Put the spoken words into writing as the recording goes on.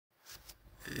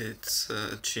It's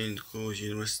Chendgu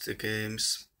University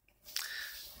Games,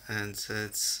 and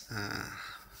it's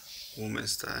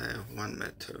women's dive 1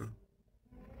 meter.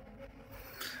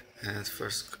 And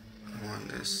first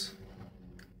one is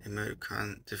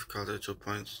American difficulty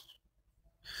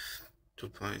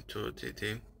 2.2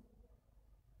 DD.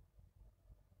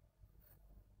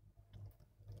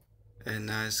 A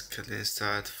nice clean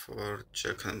start for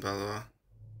Jack and Balwa.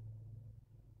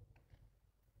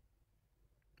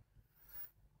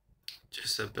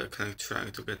 Just a backhand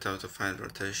trying to get out of fine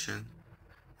rotation,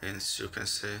 as you can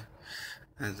see,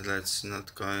 and that's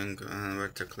not going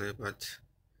vertically, but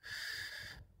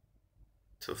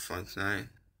 2.9,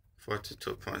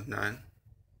 42.9.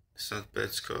 It's not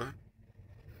bad score.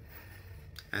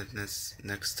 And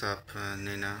next up,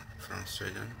 Nina from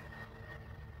Sweden.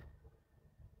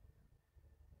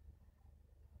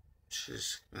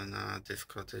 She's gonna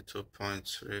difficulty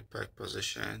 2.3 back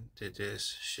position. Did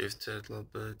this shifted a little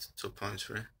bit,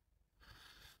 2.3.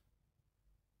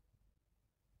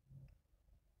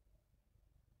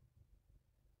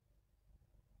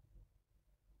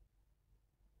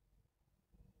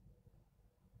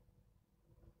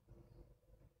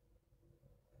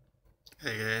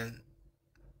 Again,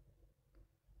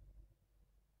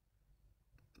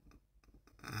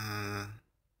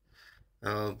 a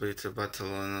little bit of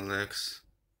battle on the legs.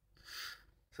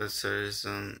 That's the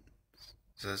reason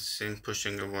that's in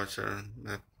pushing the water.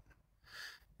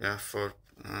 Yeah, for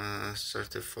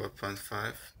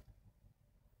 34.5.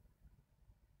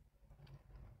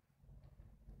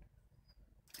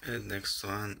 And next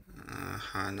one,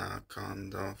 HINA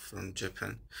Kondo from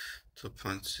Japan,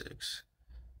 2.6.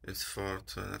 It's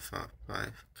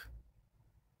 4.25.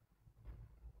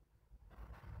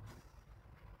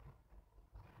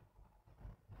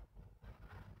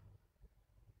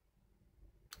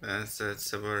 And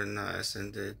that's very nice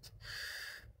indeed.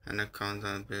 And I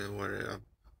can't be very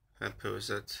happy with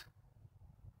it.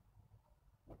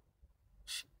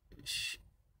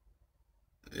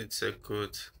 It's a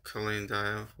good clean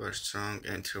dive, very strong,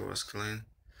 entry was clean.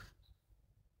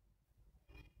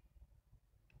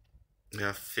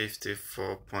 Yeah,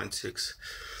 54.6.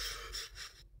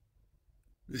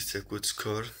 It's a good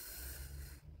score.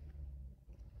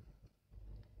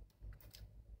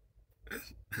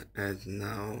 And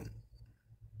now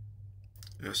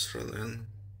Australian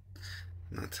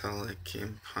Natalie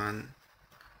Kim Pan,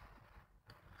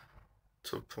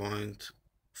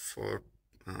 2.4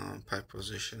 pie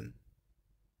position.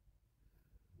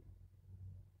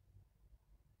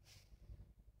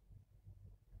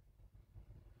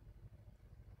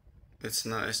 It's a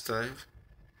nice dive.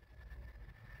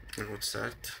 A good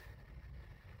start.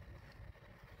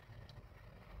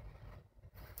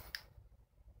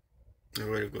 A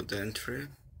very good entry.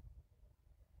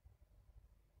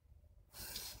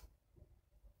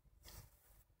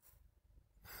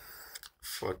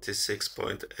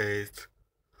 $46.8.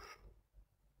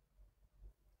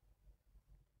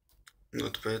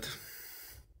 Not bad.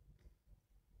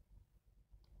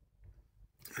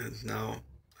 And now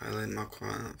Eileen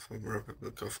Makwan from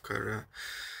Republic of Korea,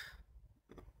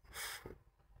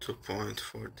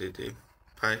 2.4 DD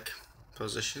pike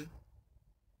position.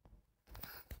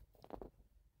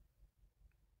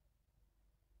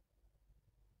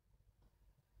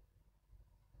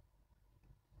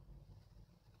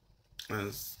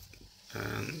 And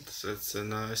that's a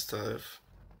nice dive.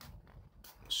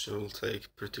 She'll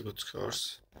take pretty good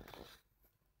scores.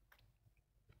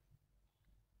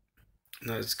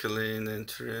 Nice clean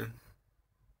entry.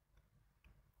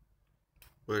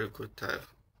 Very good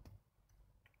dive.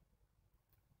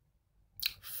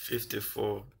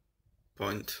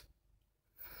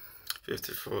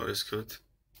 54.54 is good.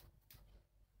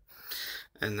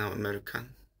 And now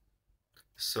American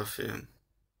Sophia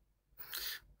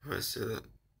with the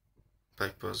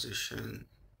back position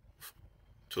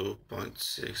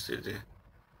 2.6 DD.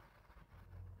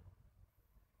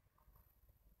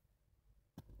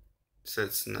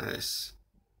 That's nice.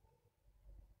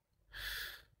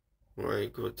 Very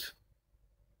good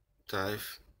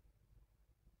dive.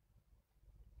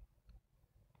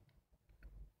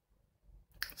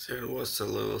 There was a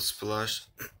little splash,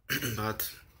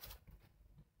 but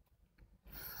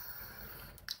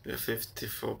yeah,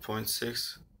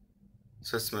 54.6.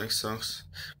 That makes sense.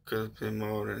 Could be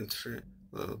more entry,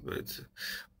 a little bit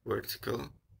vertical.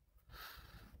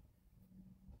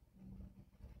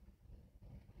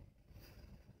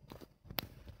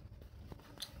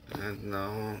 And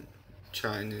now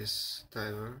Chinese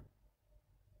diver.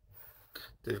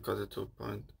 They've got a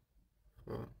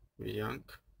 2.4 young.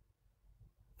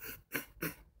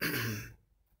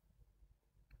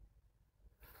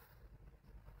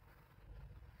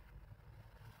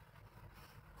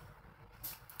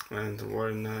 And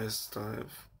very nice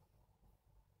dive.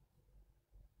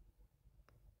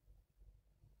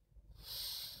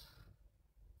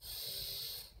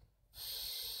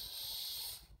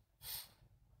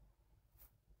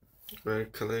 Very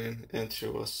clean. Entry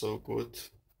was so good.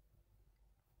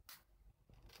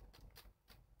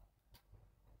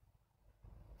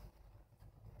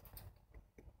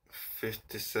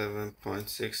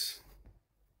 $57.6.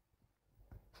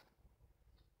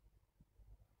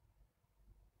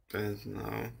 And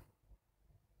now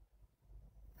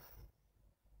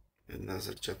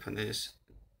another Japanese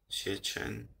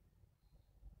Shichen.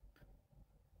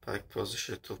 Pike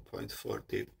position 2.4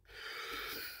 deep.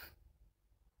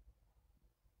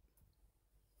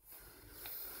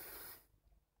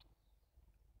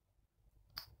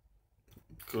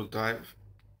 Good dive.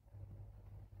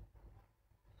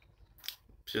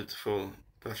 Beautiful,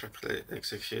 perfectly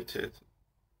executed.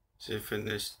 She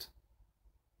finished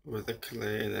with a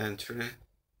clean entry.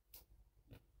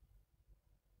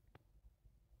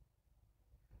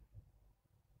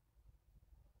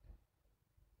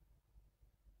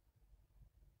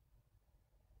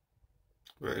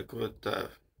 Very good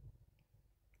dive.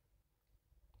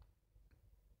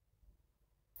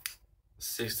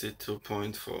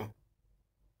 62.4.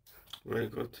 Very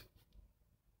good.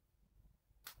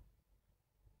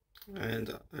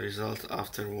 And result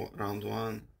after round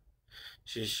 1,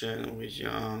 Shishin with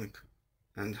Young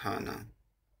and HINA.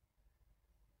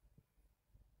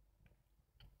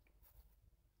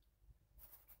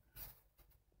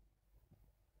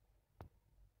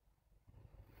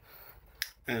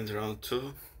 And round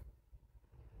 2,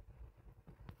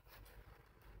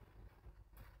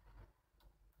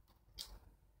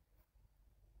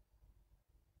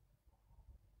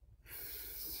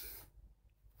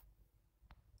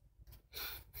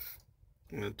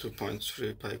 with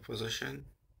 2.3 pike position.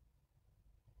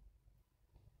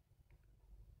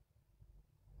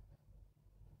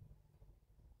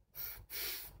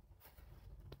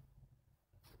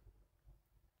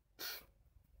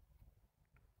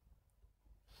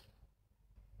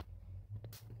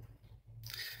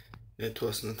 It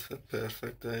was not a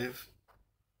perfect dive.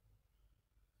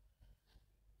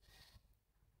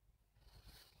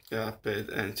 Yeah, paid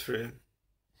entry.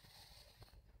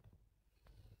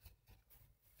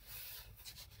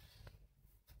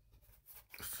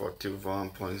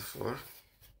 $41.4.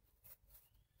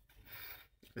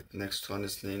 The next one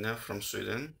is Nina from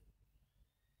Sweden.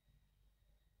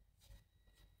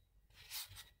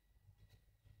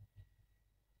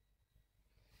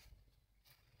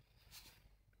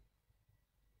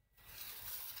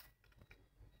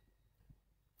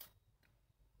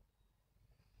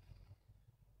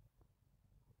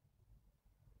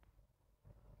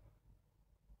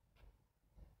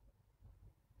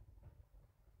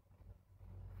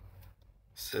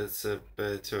 So it's a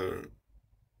better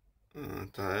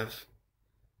dive.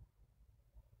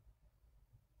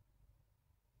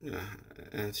 Yeah,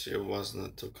 and she was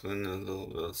not too clean, a little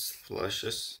bit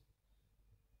splashes,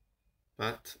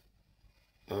 but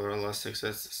overall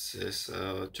success is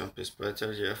jump is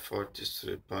better. Yeah,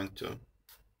 43.2.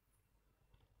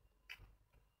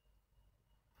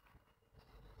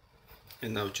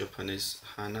 And now Japanese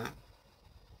HINA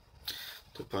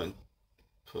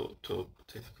 2.2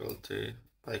 difficulty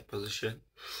pike position.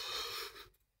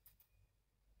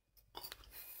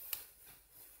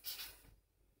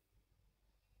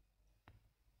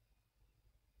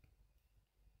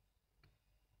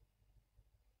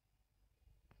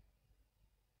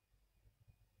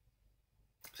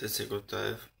 It's a good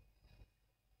dive.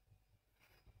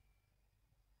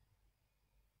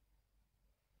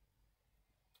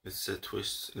 It's a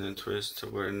twist and a twist,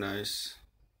 very nice.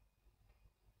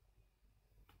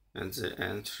 And the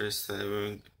entry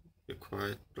saving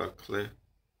quite luckily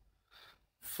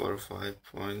for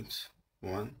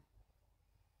 5.1.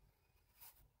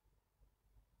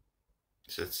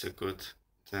 That's a good.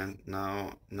 Then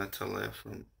now Natalie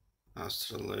from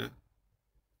Australia.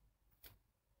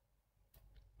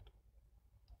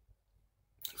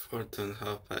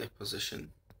 4.5 pike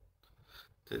position.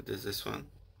 They did this one.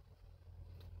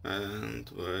 And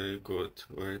very good,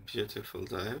 very beautiful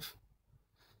dive.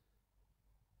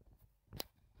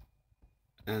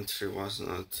 Entry was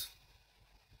not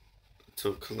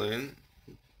too clean.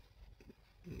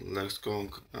 Legs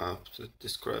going up to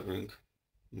describing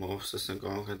moves and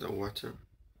going in the water.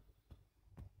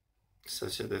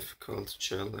 Such a difficult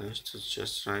challenge to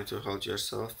just trying to hold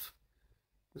yourself.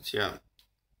 But yeah,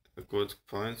 a good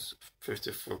point,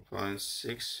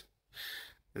 54.6.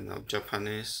 And now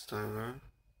Japanese diver.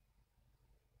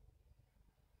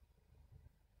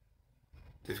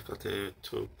 Difficulty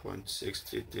 2.6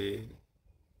 DD.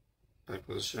 back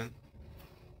position.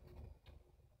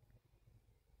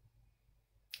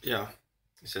 Yeah,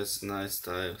 it's just nice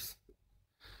dive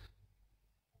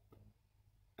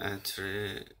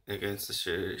entry against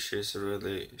the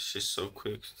she's so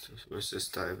quick with this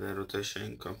dive and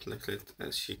rotation completely,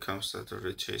 and she comes at the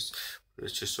reaches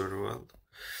very well.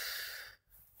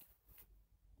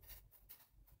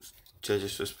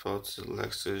 Judges with spots,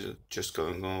 legs just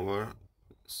going over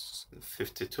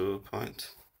 52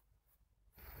 point.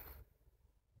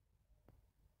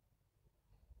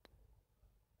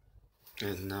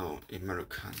 And now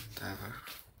American diver.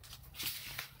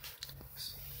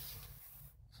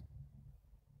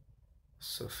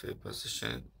 Sophie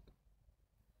position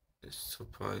is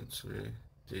 2.3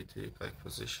 DD back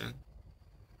position.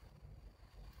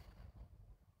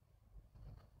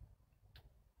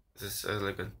 This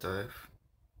elegant dive.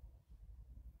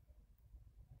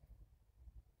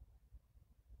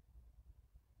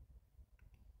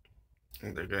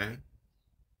 And again,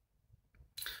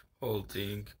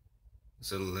 holding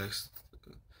the legs,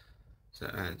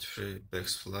 the entry back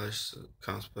splash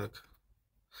comes back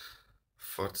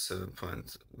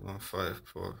 47.15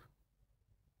 for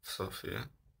Sophia.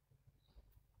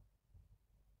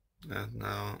 And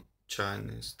now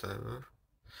Chinese diver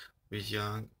with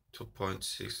Yang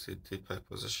 2.60 deep back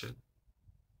position.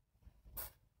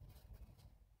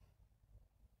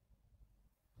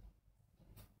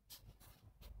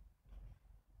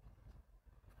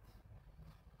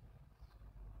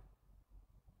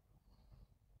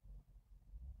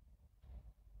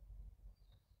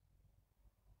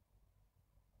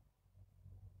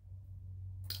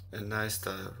 A nice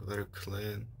dive, very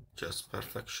clean, just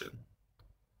perfection.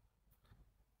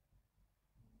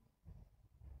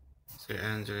 The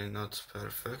entry not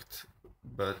perfect,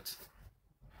 but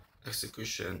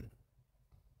execution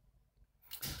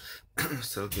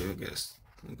still giving us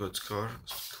a good score.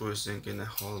 Squeezing in a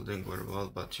holding very well,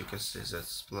 but you can see that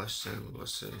splashing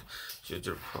was a huge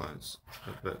points.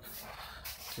 Back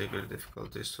trigger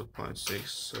difficulty is 2.6,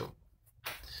 so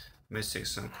missing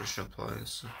some crucial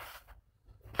points.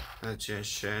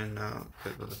 China,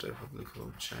 People's Republic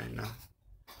of China,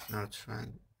 now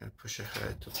trying to push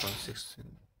ahead to 2.16,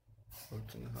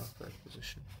 4.5 back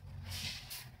position.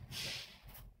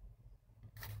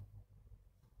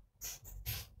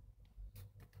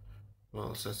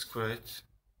 Well, that's great,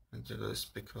 and that is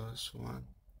because one,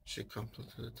 she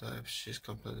completed the dive, she's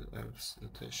completed every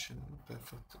rotation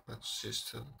perfect, but she's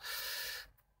still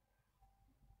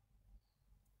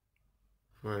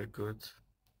very good.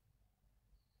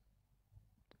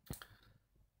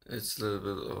 It's a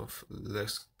little bit of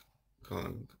legs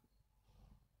going,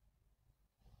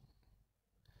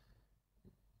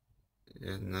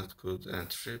 yeah, not good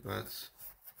entry, but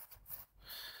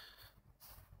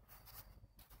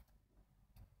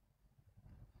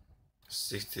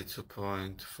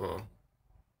 $62.4.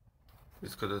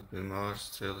 It could have been more,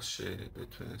 still she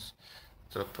between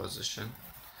top position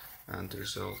and the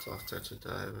result after the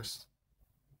divers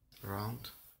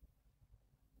round.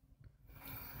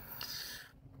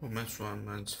 Women's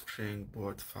 1-man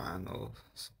springboard final,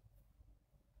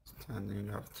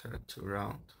 standing after 2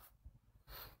 rounds.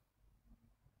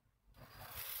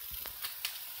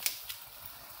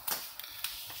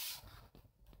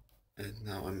 And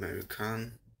now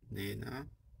American HINA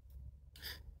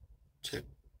check,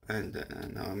 and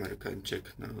now American check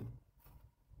now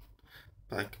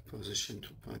back position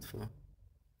 2.4.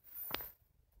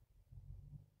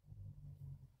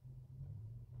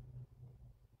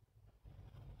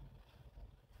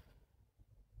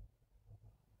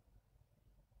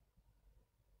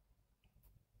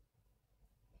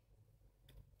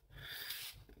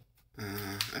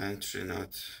 Entry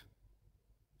not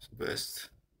the best,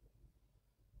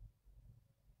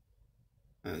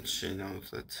 and she knows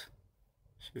that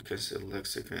you can see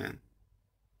legs again.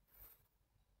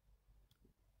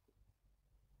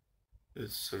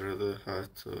 It's really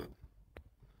hard to,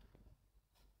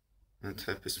 and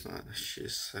happy smile,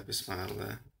 she's happy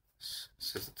smile,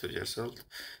 32 years old,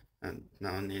 and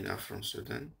now Nina from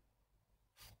Sweden.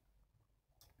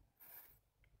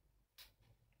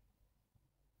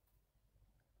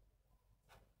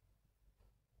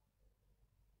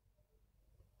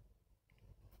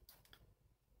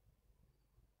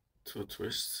 Two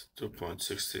twists,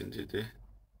 2.16 DD.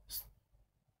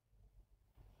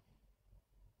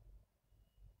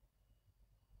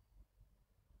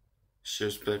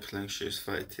 She's backling, she's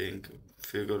fighting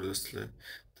vigorously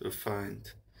to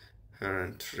find her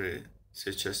entry.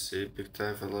 She just see big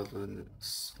dive a lot in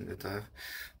the dive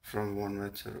from 1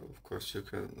 meter. Of course, you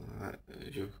can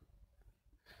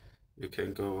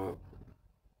go up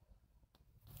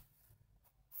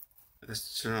a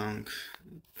strong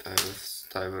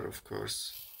diver, of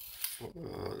course, for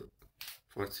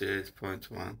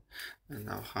 48.1. And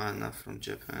now HINA from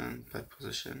Japan, back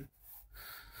position.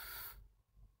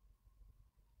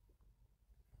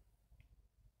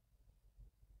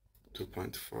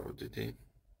 .4 DD.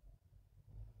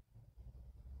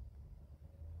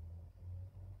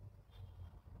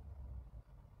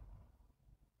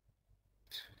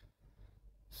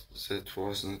 That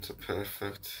wasn't a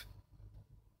perfect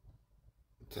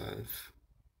dive.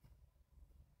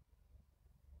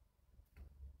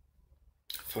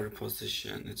 For a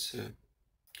position, it's a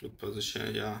good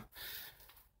position, yeah.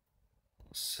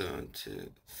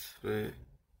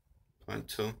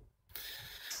 73.2.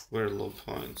 Very low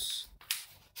points.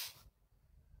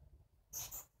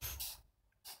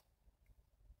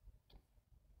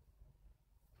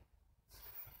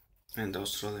 And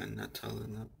Australian Natalie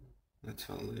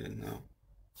now.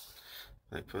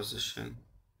 By position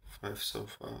 5 so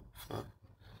far.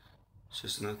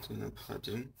 She's not in a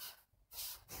podium.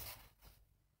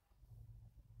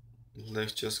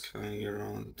 Legs just coming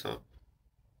around the top.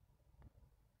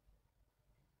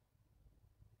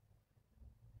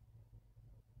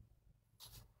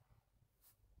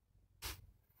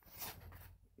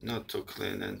 Not too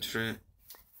clean entry,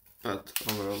 but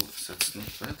overall that's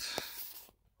not bad.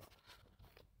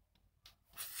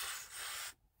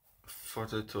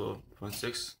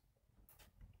 42.6.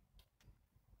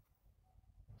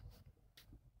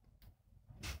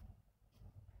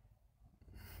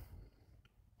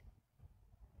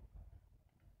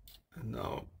 And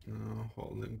now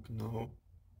holding no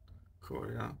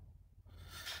Korea.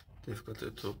 Difficulty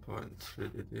 2.3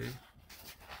 DD.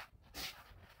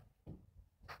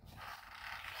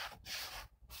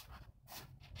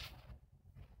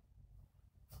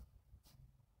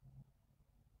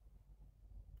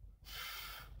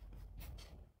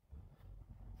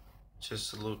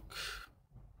 Just look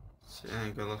the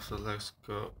angle of the legs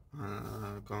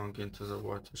going into the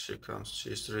water.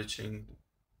 She's reaching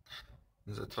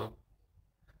the top,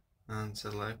 and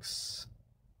the legs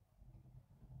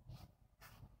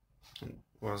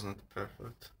was not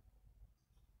perfect.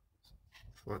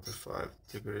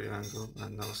 45-degree angle,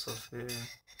 and now Sophia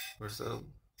Brazil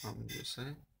from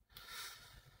USA.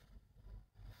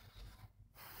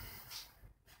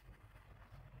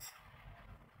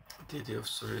 DD of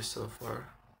 3 so far.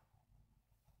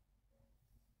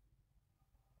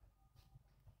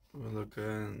 We'll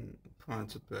again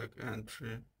point back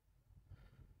entry,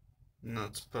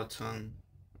 not spot on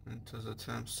into the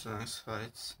time, strength,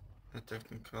 height, and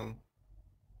technicality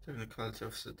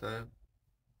of the dive.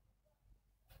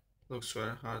 Looks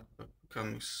very hard, but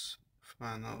becomes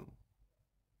final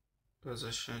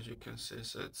position. You can see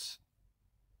that.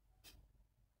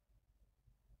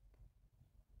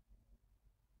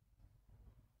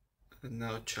 And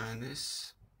now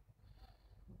Chinese.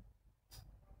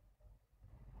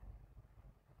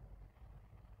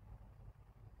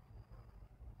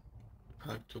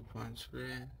 Back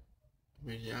 2.3.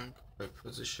 Young, back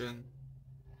position.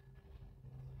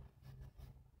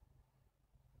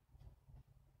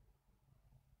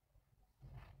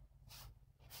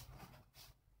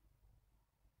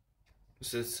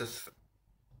 The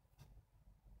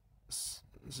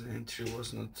entry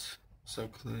was not so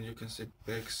clean. You can see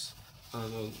backs a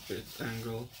little bit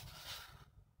angle.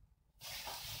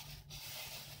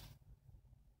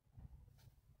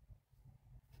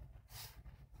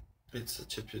 It's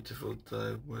such a beautiful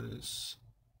dive when it's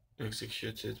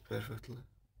executed perfectly.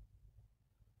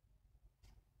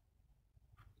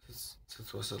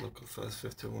 That was a local fast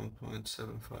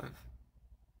 51.75.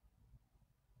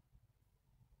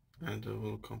 And I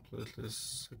will complete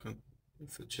this second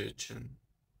with a JJ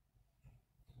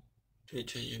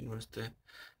University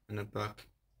and a back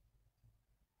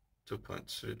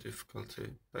 2.3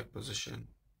 difficulty back position.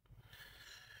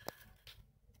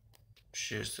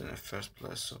 She is in the first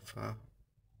place so far.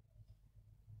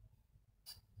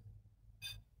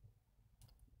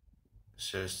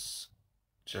 She's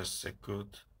just a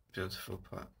good, beautiful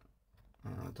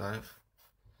dive.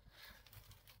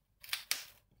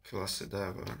 Classy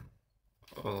diver.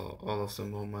 All of the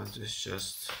movement is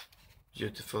just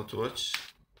beautiful to watch.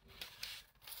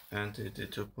 And the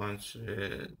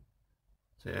 2.3,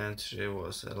 the entry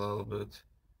was a little bit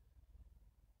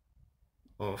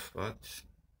off, but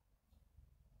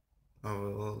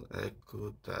overall a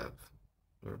good dive.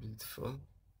 Very beautiful.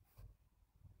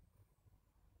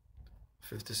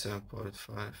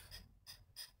 57.5.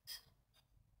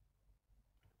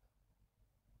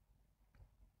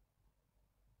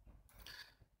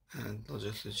 And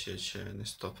logically chain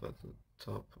is top at the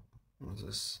top of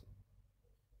this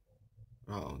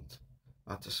round.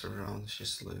 others around,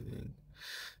 she's leaving.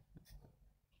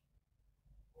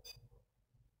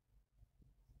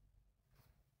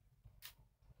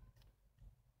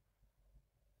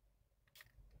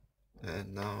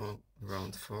 And now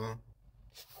round 4.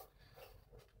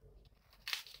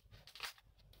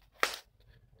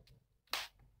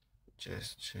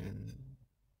 Gesture.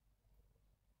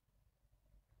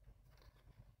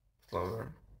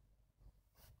 Flower.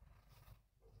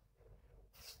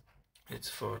 It's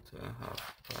 4.5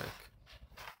 pike.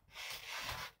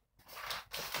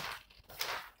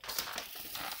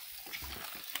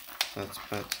 That's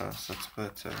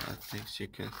better. I think she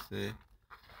can see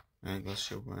angle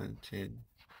she went in.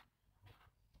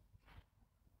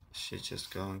 She's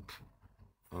just going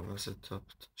over the top.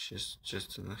 She's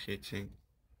just not hitting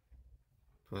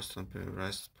post on the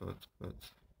right spot, but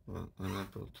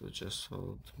unable to just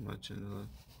hold marginally.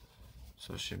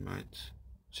 So she might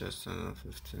just on a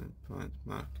 15-point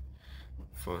mark,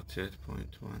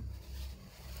 48.1.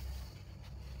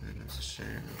 And it's a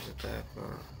shame of the type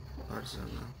of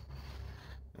Arizona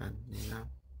and HINA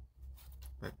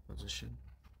back position.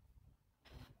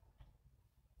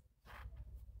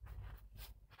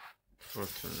 14.5.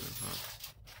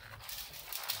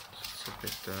 It's a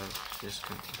bit dark. She's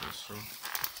going to be so.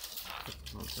 But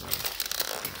not dark.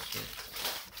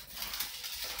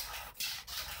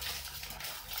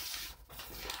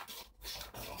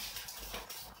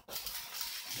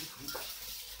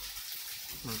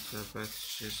 Not bad,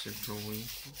 she's improving.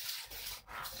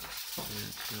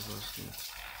 It wasn't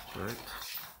great.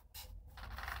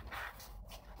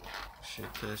 She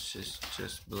does, she's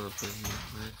just blubbering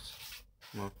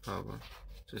more power.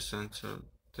 The center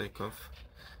takeoff,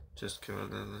 just give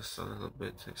it a little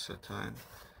bit extra time.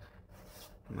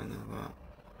 Maneuver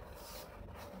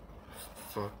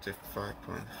 45.5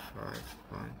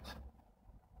 point.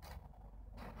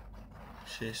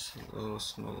 She's a little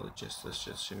smaller, just as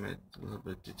she made a little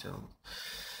bit detailed.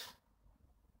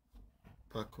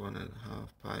 Pack 1.5,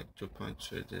 pike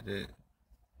 2.3 did it.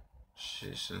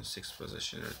 She's in 6th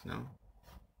position right now.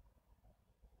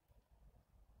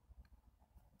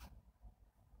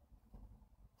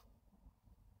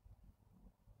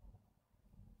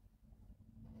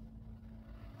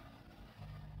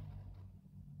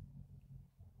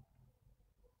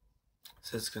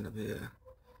 So it's gonna be a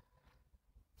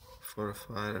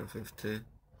 45 or 50.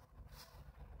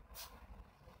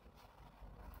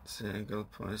 Single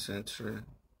point entry,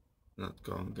 not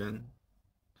going in.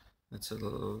 It's a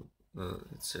little,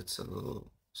 it's a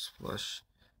little splash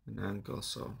in angle,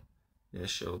 so yeah,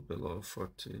 she'll below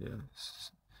 40, yeah.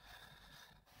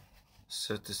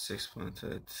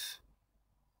 36.8.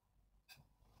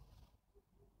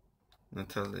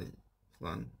 Natalie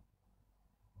Flan,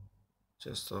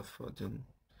 just off podium.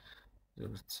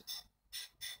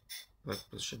 Back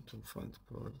position to front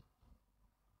board.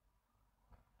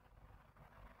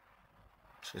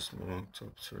 She's moving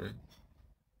top 3.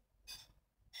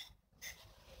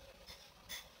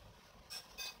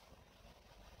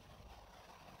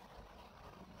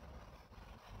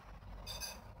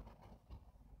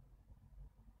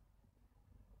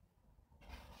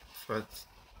 But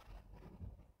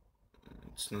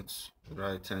it's not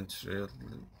right entry,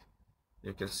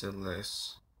 you can see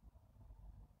less,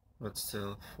 but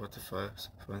still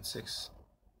 45.6.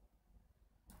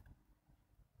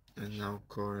 And now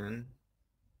Korean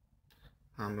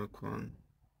Hamilton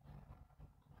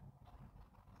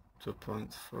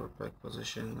 2.4 back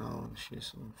position. Now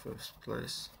she's in 1st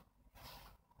place.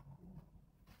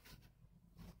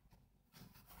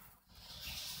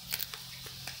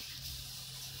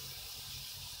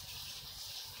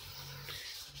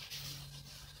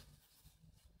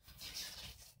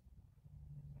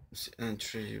 This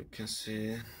entry, you can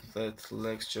see that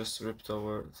legs just ripped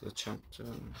over the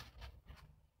champion.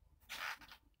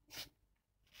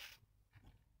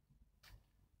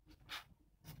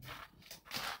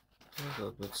 A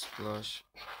little bit splash,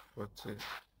 40.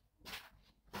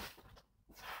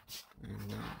 And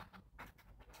now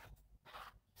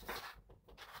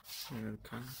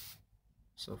American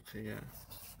Sophia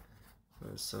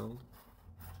Vassell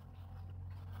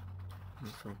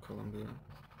from Colombia.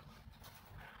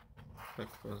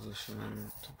 Back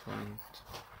position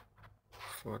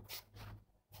 2.4.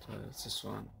 That's this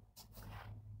one.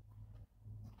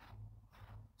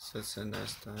 Sets a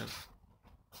nice dive.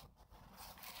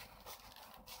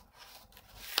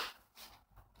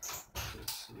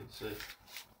 That's it.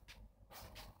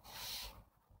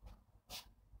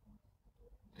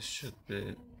 It should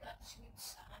be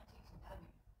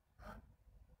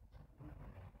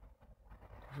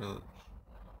real.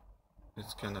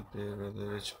 It's gonna be really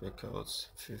rich because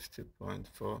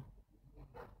 50.4.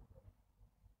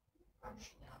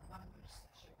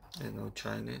 And no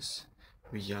Chinese.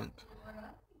 We young.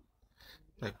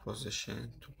 Back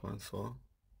position 2.4.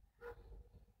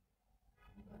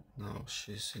 Now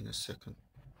she's in a second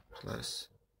place.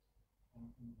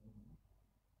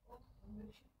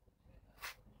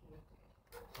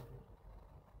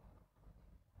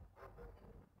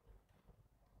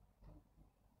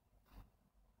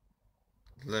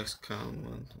 Legs come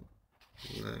and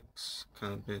legs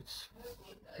can bit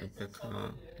back a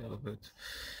little bit.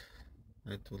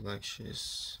 I do like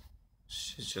she's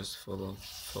just full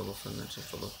of energy,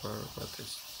 full of power, but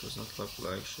it does not look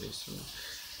like she's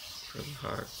pretty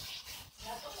hard.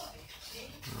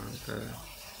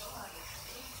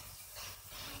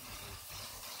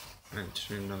 And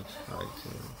entry not high,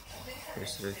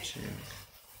 is reaching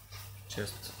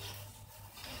just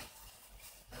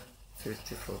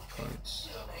 54 points.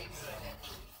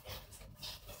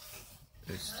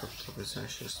 It's top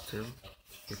position still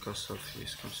because of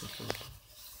his concentration.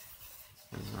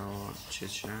 And now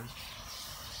Chicha,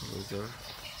 leader.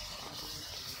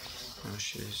 Now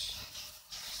she's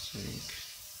saying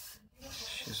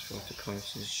she's 40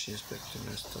 points and she's back to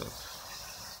messed up.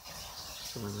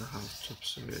 7.5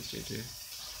 tops already.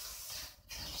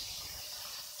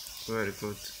 Very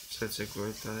good. That's a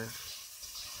great dive.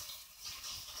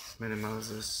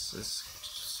 Minimalizes this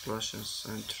slash and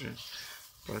entry,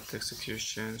 but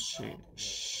execution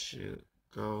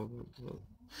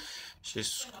she's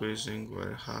squeezing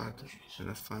very hard in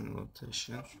the final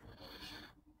rotation.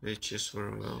 Reaches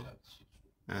very well,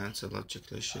 and so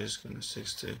logically she's gonna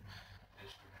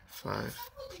 65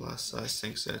 plus. I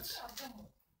think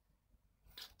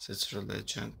that's really a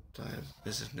jump dive,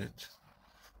 isn't it?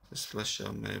 The splash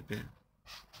out maybe.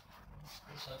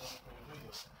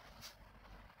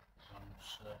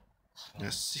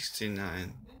 Yes,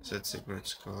 69. That's a great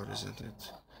score, isn't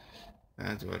it?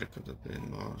 And where it could have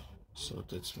been more. So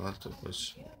that's multiple.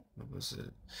 What was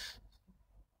it?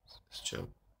 Job.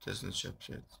 There's no job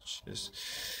yet. She's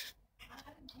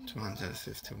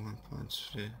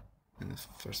 251.3 in the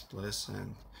first place,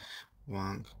 and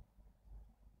Wang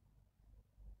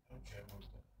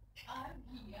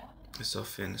is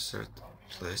off in third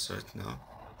place right now.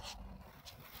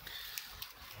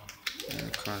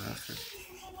 And kind of.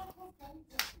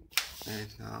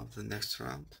 And now the next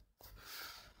round.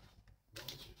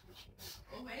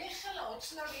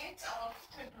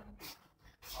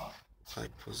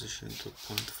 Pike position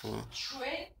 2.4.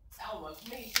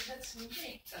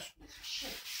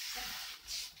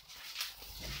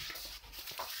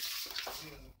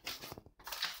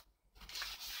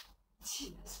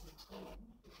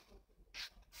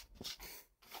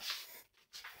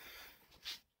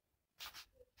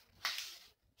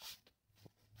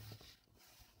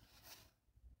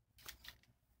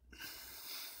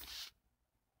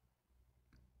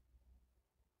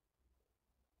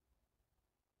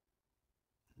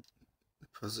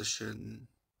 Position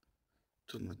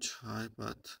too much high,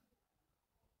 but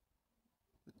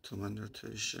too much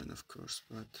rotation, of course,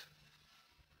 but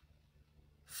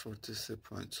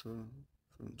 43.2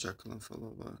 from Jacqueline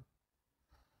Follower,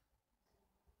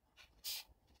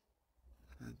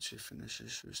 and she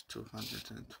finishes with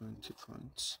 220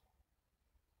 points.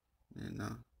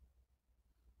 HINA,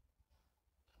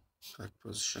 back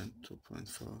position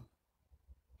 2.4.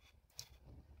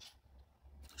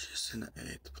 She's in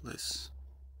 8th place.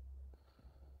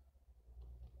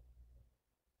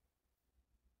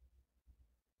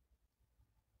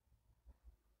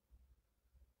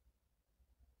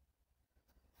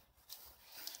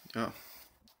 Yeah,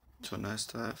 so nice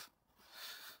to have.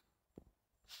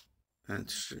 And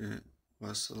she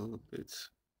was a little bit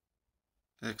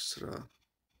extra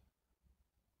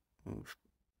of,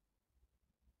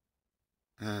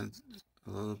 and a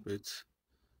little bit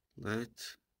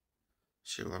late.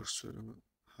 She works very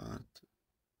hard.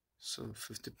 So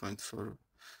 50.4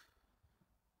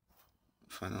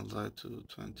 final dive to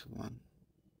 21.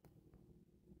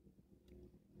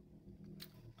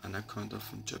 Anaconda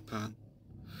from Japan,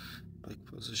 bike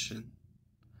position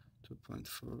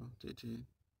 2.4 DD.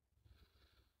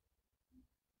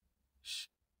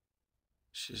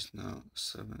 She's now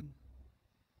 7.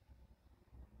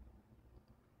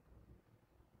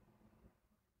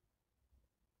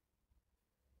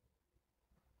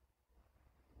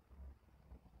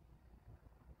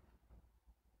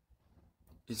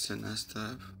 It's a nice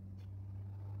dive.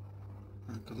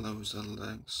 I can lose her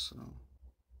legs, so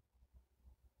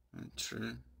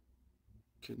entry.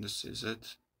 Couldn't see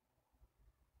it.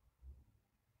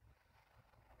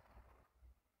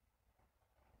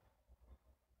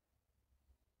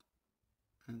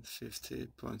 And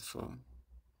 50.4.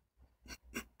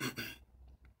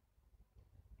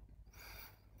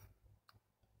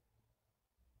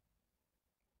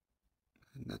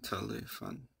 Natalie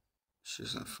fun.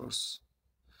 She's in force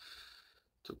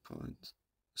 2.6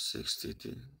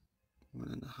 TT,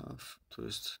 1.5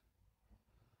 twist.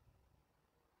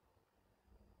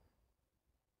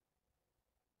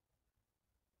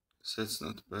 That's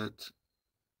not bad.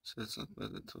 That's not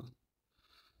bad at all.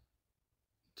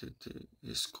 TT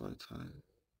is quite high.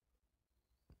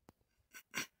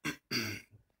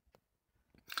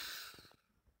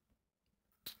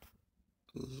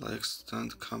 Legs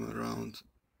don't come around.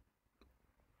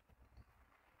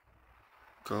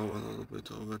 Go a little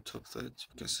bit over top that.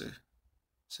 You can see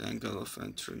the angle of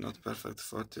entry not perfect,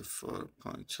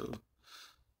 44.2.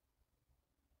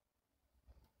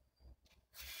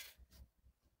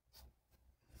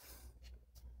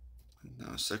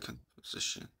 Now second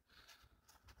position.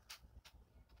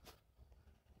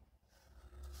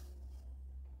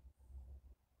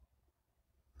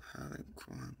 Halleng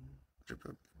Kwan,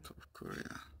 Republic of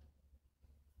Korea.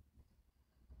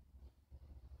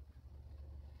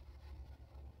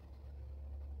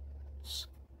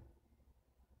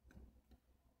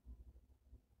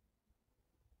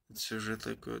 It's a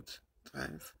really good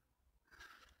dive.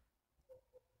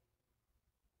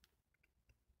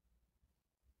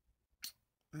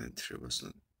 Entry was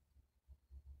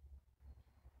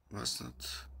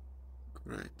not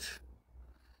great.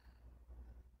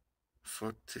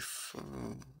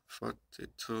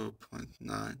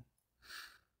 42.9.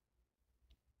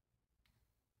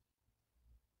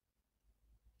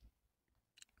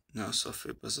 Now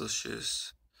Sophie Basel,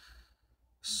 she's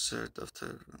third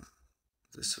after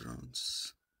this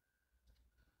rounds.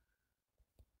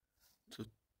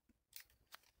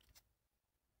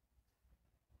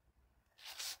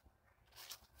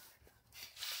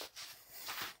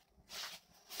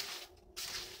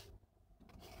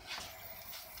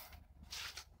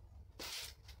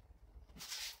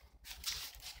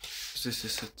 This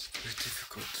is a very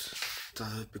difficult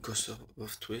dive because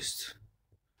of twist,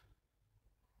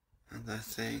 and I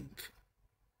think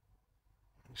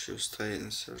she'll stay in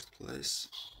third place.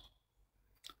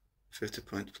 50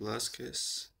 point plus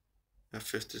case,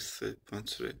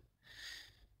 53.3.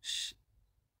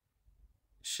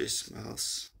 She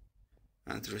smells,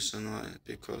 and the reason why,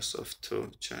 because of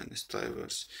two Chinese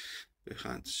divers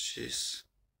behind. She's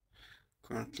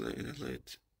currently in the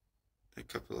lead a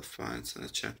couple of points, and a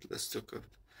checklist took a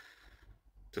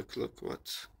look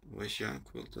what Wei Yang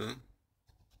will do.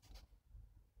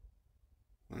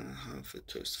 1.5 at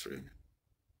twist 3.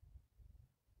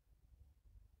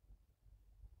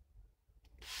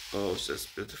 Oh, that's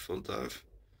beautiful dive.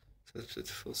 That's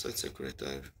beautiful. That's a great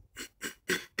dive.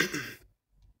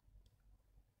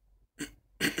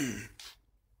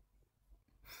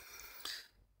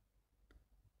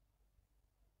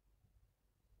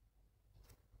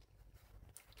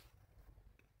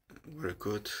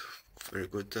 Very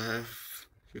good dive.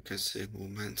 You can see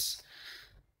movements,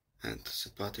 and the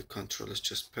body control is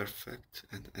just perfect,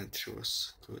 and entry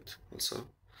was good also.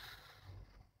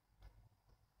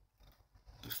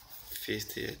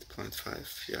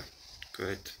 58.5, yeah,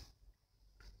 great.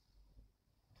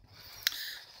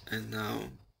 And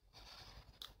now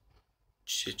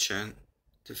Chi Chen,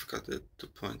 difficulty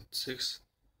 2.6.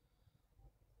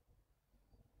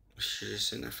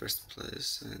 She's in the first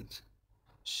place, and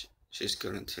she's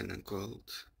guaranteeing a gold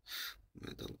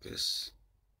medal, guess.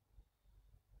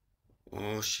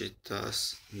 Oh, she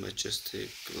does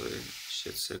majestically.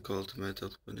 She's a gold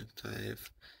medal winning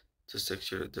dive to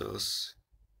secure those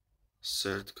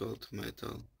third gold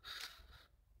medal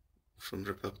from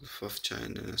Republic of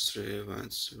China. 3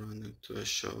 events running to a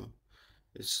show.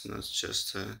 It's not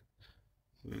just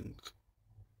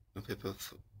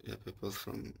people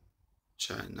from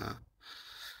China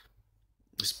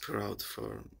is proud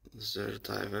for their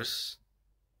divers.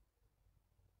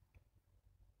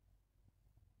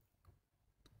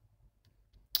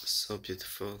 So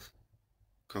beautiful.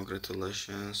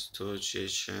 Congratulations to Chi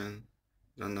Chen,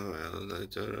 Runaway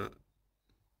later.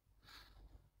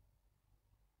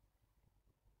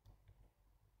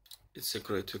 It's a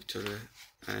great victory.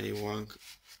 I won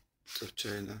to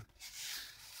China.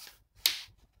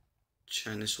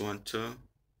 Chinese 1-2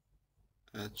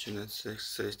 at United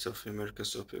States of America,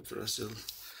 Sophie Brazil.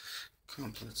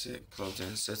 Completely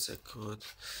clothing. That's a good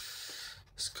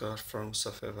score from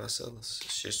Sophie Brazil.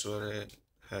 She's very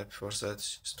happy for that.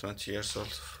 She's 20 years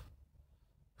old.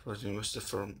 For the University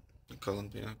from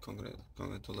Colombia.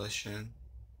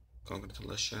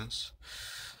 Congratulations.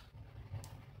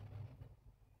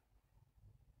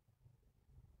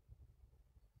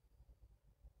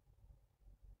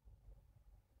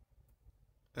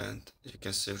 And you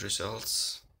can see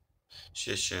results.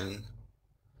 Xie Chen,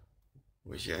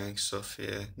 Wei Yang,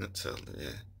 Sophia,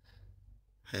 Natalia,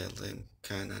 Helen,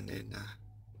 Kananina,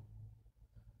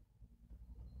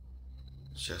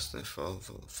 Justin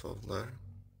Fowler.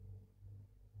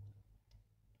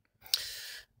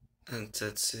 And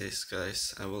that's it,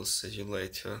 guys. I will see you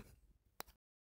later.